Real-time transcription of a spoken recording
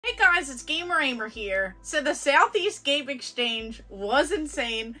guys, it's Ahmer here. So the Southeast Game Exchange was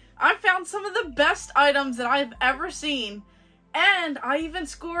insane. I found some of the best items that I've ever seen, and I even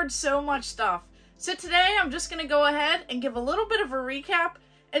scored so much stuff. So today I'm just going to go ahead and give a little bit of a recap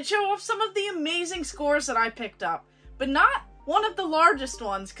and show off some of the amazing scores that I picked up, but not one of the largest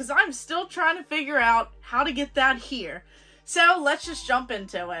ones because I'm still trying to figure out how to get that here. So let's just jump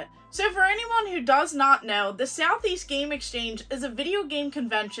into it. So for anyone who does not know, the Southeast Game Exchange is a video game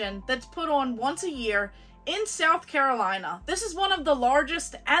convention that's put on once a year in South Carolina. This is one of the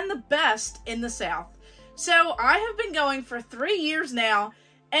largest and the best in the South. So I have been going for 3 years now,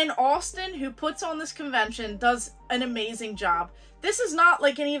 and Austin, who puts on this convention, does an amazing job. This is not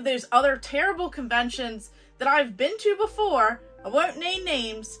like any of those other terrible conventions that I've been to before. I won't name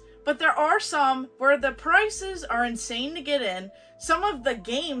names, but there are some where the prices are insane to get in. Some of the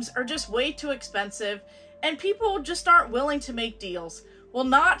games are just way too expensive, and people just aren't willing to make deals. Well,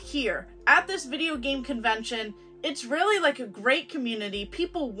 not here. At this video game convention, it's really like a great community.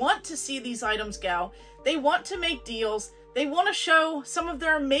 People want to see these items go. They want to make deals. They want to show some of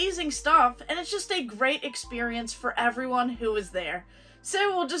their amazing stuff, and it's just a great experience for everyone who is there.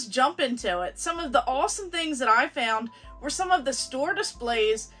 So we'll just jump into it. Some of the awesome things that I found were some of the store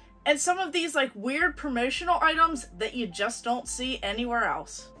displays and some of these like weird promotional items that you just don't see anywhere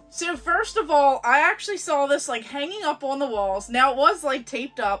else. So first of all, I actually saw this like hanging up on the walls. Now it was like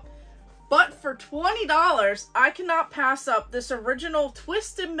taped up, but for $20, I cannot pass up this original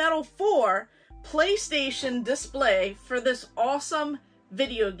Twisted Metal 4 PlayStation display for this awesome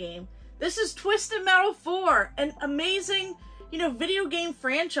video game. This is Twisted Metal 4, an amazing, video game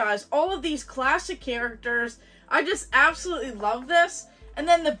franchise. All of these classic characters. I just absolutely love this. And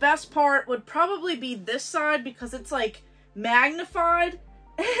then the best part would probably be this side because it's like magnified.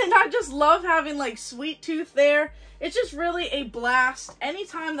 And I just love having like Sweet Tooth there. It's just really a blast.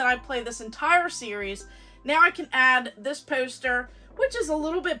 Anytime that I play this entire series, now I can add this poster, which is a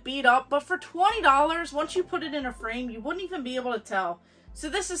little bit beat up, but for $20, once you put it in a frame, you wouldn't even be able to tell. So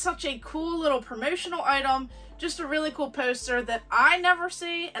this is such a cool little promotional item, just a really cool poster that I never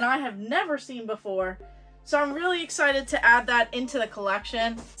see and I have never seen before. So I'm really excited to add that into the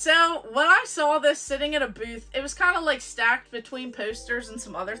collection. So when I saw this sitting at a booth, it was kind of like stacked between posters and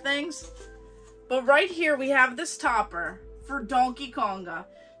some other things. But right here we have this topper for Donkey Konga.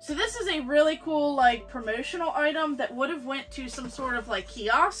 So this is a really cool like promotional item that would have went to some sort of like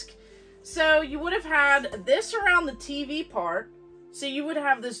kiosk. So you would have had this around the TV part. So you would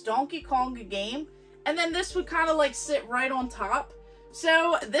have this Donkey Konga game, and then this would kind of like sit right on top.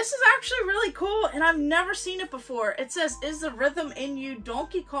 So this is actually really cool, and I've never seen it before. It says, "Is the rhythm in you,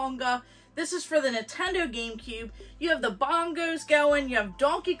 Donkey Konga?" This is for the Nintendo GameCube. You have the bongos going, you have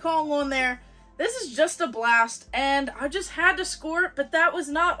Donkey Kong on there. This is just a blast, and I just had to score it, but that was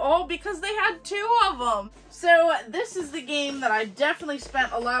not all because they had 2 of them. So this is the game that I definitely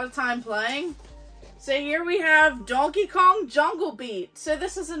spent a lot of time playing. So here we have Donkey Kong Jungle Beat. So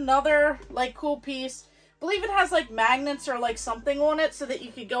this is another like cool piece. I believe it has like magnets or like something on it so that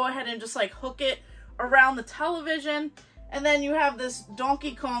you could go ahead and just like hook it around the television. And then you have this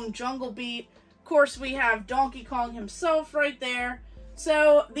Donkey Kong Jungle Beat. Of course, we have Donkey Kong himself right there.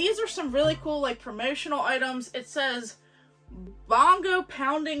 So these are some really cool like promotional items. It says Bongo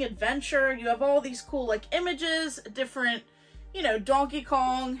Pounding Adventure. You have all these cool like images, different, Donkey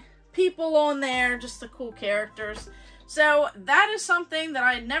Kong people on there, just the cool characters. So that is something that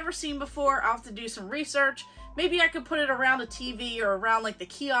I had never seen before. I'll have to do some research. Maybe I could put it around a TV or around like the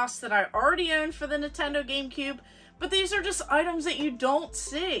kiosks that I already own for the Nintendo GameCube. But these are just items that you don't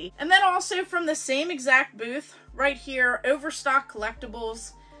see. And then also from the same exact booth right here, Overstock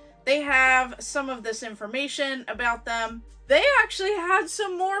Collectibles, they have some of this information about them. They actually had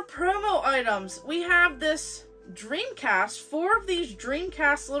some more promo items. We have this Dreamcast, 4 of these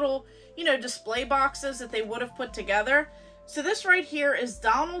Dreamcast little, display boxes that they would have put together. So this right here is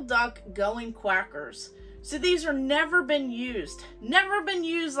Donald Duck Going Quackers. So these are never been used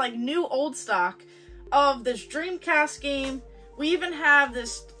like new old stock of this Dreamcast game. We even have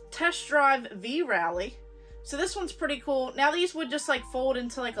this Test Drive V-Rally. So this one's pretty cool. Now these would just like fold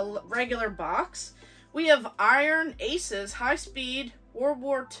into like a regular box. We have Iron Aces, High Speed, World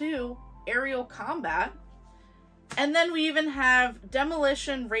War II, Aerial Combat. And then we even have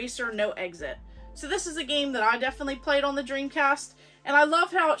Demolition Racer No Exit. So this is a game that I definitely played on the Dreamcast. And I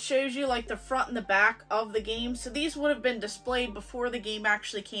love how it shows you like the front and the back of the game. So these would have been displayed before the game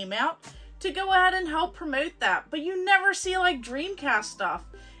actually came out to go ahead and help promote that. But you never see like Dreamcast stuff.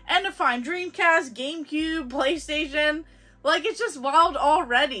 And to find Dreamcast, GameCube, PlayStation, like it's just wild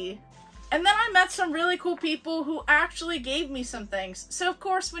already. And then I met some really cool people who actually gave me some things. So of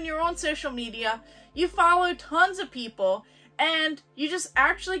course, when you're on social media, you follow tons of people, and you just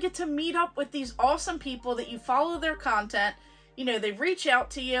actually get to meet up with these awesome people that you follow their content. You know, they reach out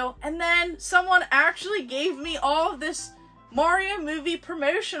to you, and then someone actually gave me all of this Mario movie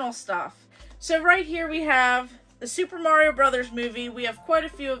promotional stuff. So right here we have the Super Mario Brothers movie. We have quite a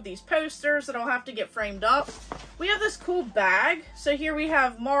few of these posters that I'll have to get framed up. We have this cool bag. So here we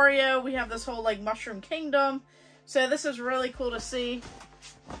have Mario. We have this whole like Mushroom Kingdom. So this is really cool to see.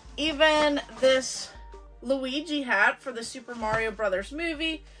 Even this Luigi hat for the Super Mario Brothers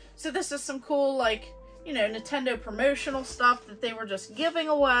movie. So this is some cool, like, you know, Nintendo promotional stuff that they were just giving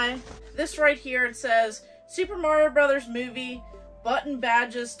away. This right here, it says Super Mario Brothers movie button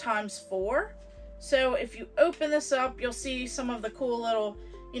badges ×4. So if you open this up, you'll see some of the cool little,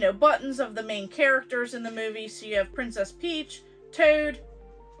 you know, buttons of the main characters in the movie. So you have Princess Peach, Toad,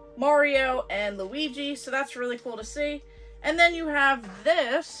 Mario, and Luigi. So that's really cool to see. And then you have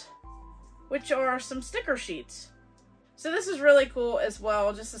this, which are some sticker sheets. So this is really cool as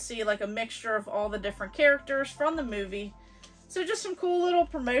well, just to see like a mixture of all the different characters from the movie. So just some cool little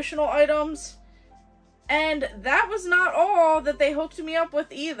promotional items. And that was not all that they hooked me up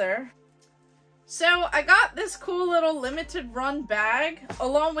with either. So I got this cool little limited run bag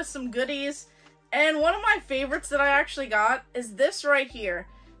along with some goodies. And one of my favorites that I actually got is this right here.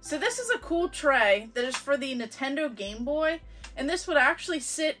 So this is a cool tray that is for the Nintendo Game Boy. And this would actually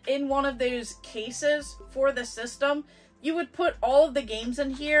sit in one of those cases for the system. You would put all of the games in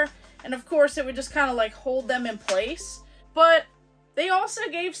here. And of course it would just kind of like hold them in place. But they also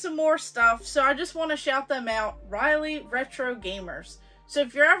gave some more stuff. So I just want to shout them out. Riley Retro Gamers. So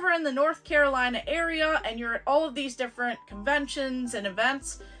if you're ever in the North Carolina area and you're at all of these different conventions and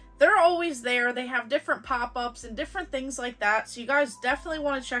events, they're always there. They have different pop-ups and different things like that. So you guys definitely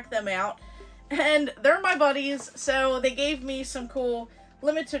want to check them out. And they're my buddies. So they gave me some cool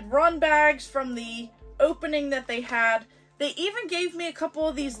limited run bags from the opening that they had. They even gave me a couple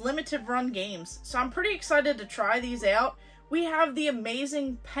of these limited run games. So I'm pretty excited to try these out. We have the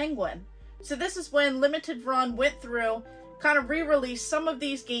Amazing Penguin. So this is when Limited Run went through, kind of re-released some of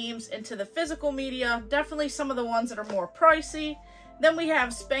these games into the physical media. Definitely some of the ones that are more pricey. Then we have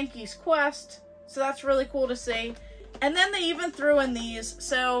Spanky's Quest. So that's really cool to see. And then they even threw in these.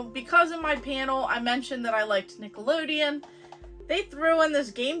 So because in my panel I mentioned that I liked Nickelodeon, they threw in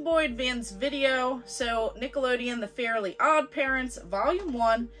this Game Boy Advance video. So Nickelodeon, The Fairly Odd Parents, Volume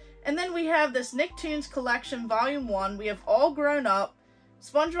 1. And then we have this Nicktoons Collection, Volume 1. We have All Grown Up,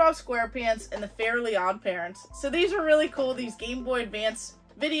 SpongeBob SquarePants, and The Fairly Odd Parents. So these are really cool, these Game Boy Advance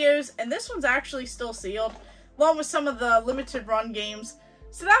videos. And this one's actually still sealed, along with some of the limited run games.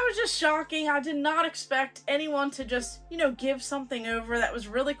 So that was just shocking. I did not expect anyone to just, you know, give something over. That was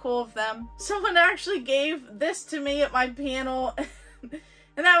really cool of them. Someone actually gave this to me at my panel.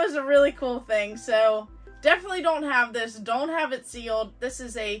 And that was a really cool thing. So definitely don't have this. Don't have it sealed. This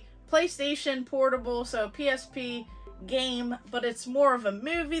is a PlayStation Portable, so PSP game, but it's more of a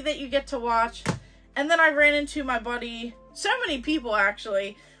movie that you get to watch. And then I ran into my buddy, so many people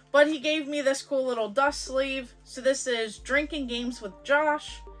actually, but he gave me this cool little dust sleeve. So this is Drinking Games with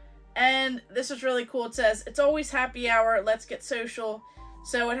Josh, and this is really cool. It says, "It's always happy hour, let's get social."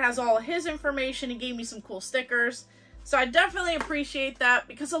 So it has all of his information. He gave me some cool stickers. So I definitely appreciate that,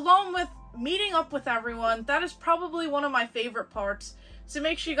 because along with meeting up with everyone, that is probably one of my favorite parts. So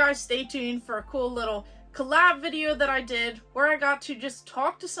make sure you guys stay tuned for a cool little collab video that I did where I got to just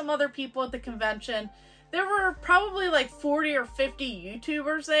talk to some other people at the convention. There were probably like 40 or 50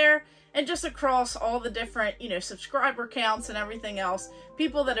 YouTubers there, and just across all the different, you know, subscriber counts and everything else.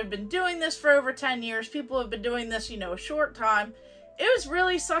 People that have been doing this for over 10 years, people who have been doing this, you know, a short time. It was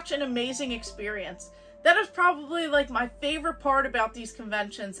really such an amazing experience. That is probably like my favorite part about these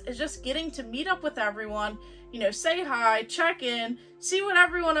conventions, is just getting to meet up with everyone, you know, say hi, check in, see what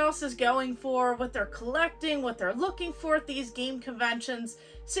everyone else is going for, what they're collecting, what they're looking for at these game conventions,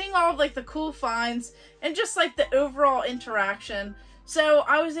 seeing all of like the cool finds, and just like the overall interaction. So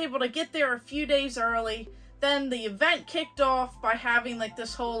I was able to get there a few days early. Then the event kicked off by having like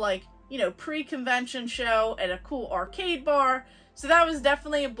this whole like, you know, pre-convention show at a cool arcade bar. So that was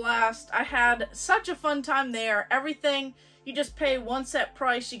definitely a blast. I had such a fun time there. Everything, you just pay one set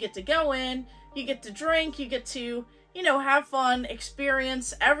price. You get to go in, you get to drink, you get to, you know, have fun,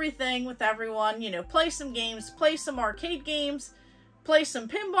 experience everything with everyone, you know, play some games, play some arcade games, play some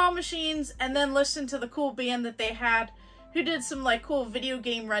pinball machines, and then listen to the cool band that they had who did some like cool video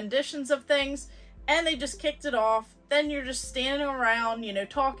game renditions of things. And they just kicked it off. Then you're just standing around, you know,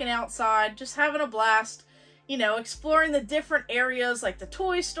 talking outside, just having a blast. you know, exploring the different areas like the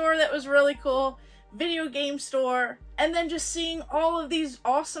toy store that was really cool, video game store, and then just seeing all of these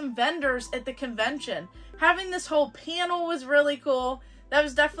awesome vendors at the convention. Having this whole panel was really cool. That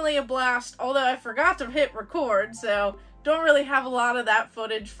was definitely a blast, although I forgot to hit record, so don't really have a lot of that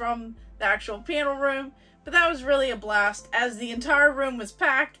footage from the actual panel room. But that was really a blast, as the entire room was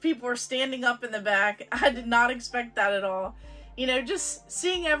packed. People were standing up in the back. I did not expect that at all. You know, just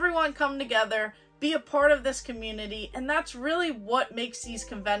seeing everyone come together, be a part of this community, and that's really what makes these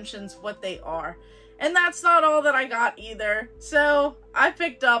conventions what they are. And that's not all that I got either, so I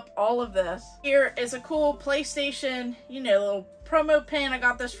picked up all of this. Here is a cool PlayStation, you know, little promo pin. I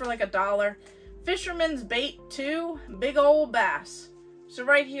got this for like $1. Fisherman's Bait 2, big old bass. So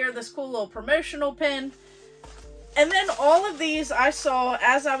right here, this cool little promotional pin. And then all of these I saw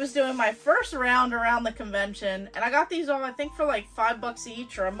as I was doing my first round around the convention. And I got these all, I think, for like $5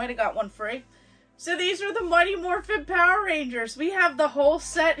 each, or I might have got one free. So these are the Mighty Morphin Power Rangers. We have the whole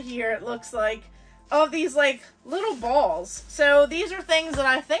set here, it looks like, of these like little balls. So these are things that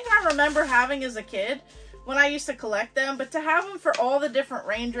I think I remember having as a kid when I used to collect them, but to have them for all the different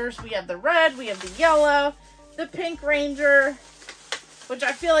Rangers, we have the red, we have the yellow, the pink Ranger, which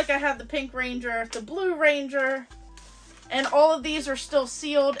I feel like I had the pink Ranger, the blue Ranger, and all of these are still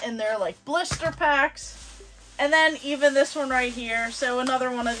sealed in their like blister packs. And then even this one right here, so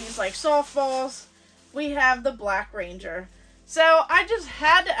another one of these like softballs, we have the Black Ranger. So I just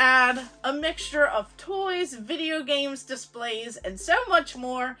had to add a mixture of toys, video games, displays, and so much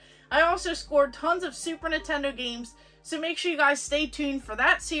more. I also scored tons of Super Nintendo games, so make sure you guys stay tuned for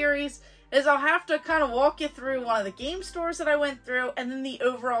that series, as I'll have to kind of walk you through one of the game stores that I went through, and then the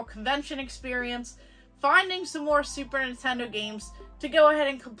overall convention experience, finding some more Super Nintendo games to go ahead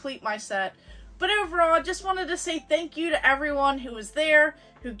and complete my set. But overall, I just wanted to say thank you to everyone who was there,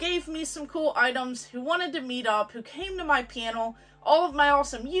 who gave me some cool items, who wanted to meet up, who came to my panel, all of my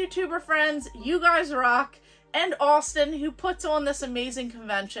awesome YouTuber friends, you guys rock, and Austin, who puts on this amazing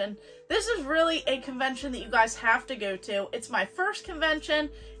convention. This is really a convention that you guys have to go to. It's my first convention,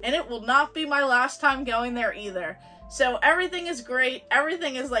 and it will not be my last time going there either. So everything is great.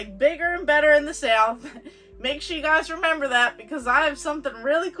 Everything is like bigger and better in the South. Make sure you guys remember that, because I have something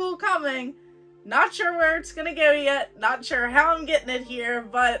really cool coming. Not sure where it's gonna go yet, not sure how I'm getting it here,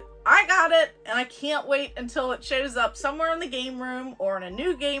 but I got it, and I can't wait until it shows up somewhere in the game room, or in a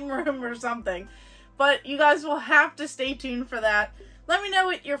new game room or something. But you guys will have to stay tuned for that. Let me know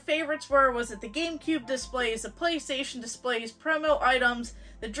what your favorites were. Was it the GameCube displays, the PlayStation displays, promo items,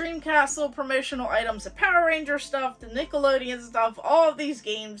 the Dreamcast little promotional items, the Power Ranger stuff, the Nickelodeon stuff, all of these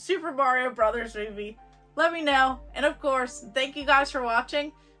games, Super Mario Brothers movie? Let me know. And of course, thank you guys for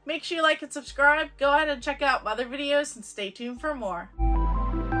watching. Make sure you like and subscribe. Go ahead and check out my other videos and stay tuned for more.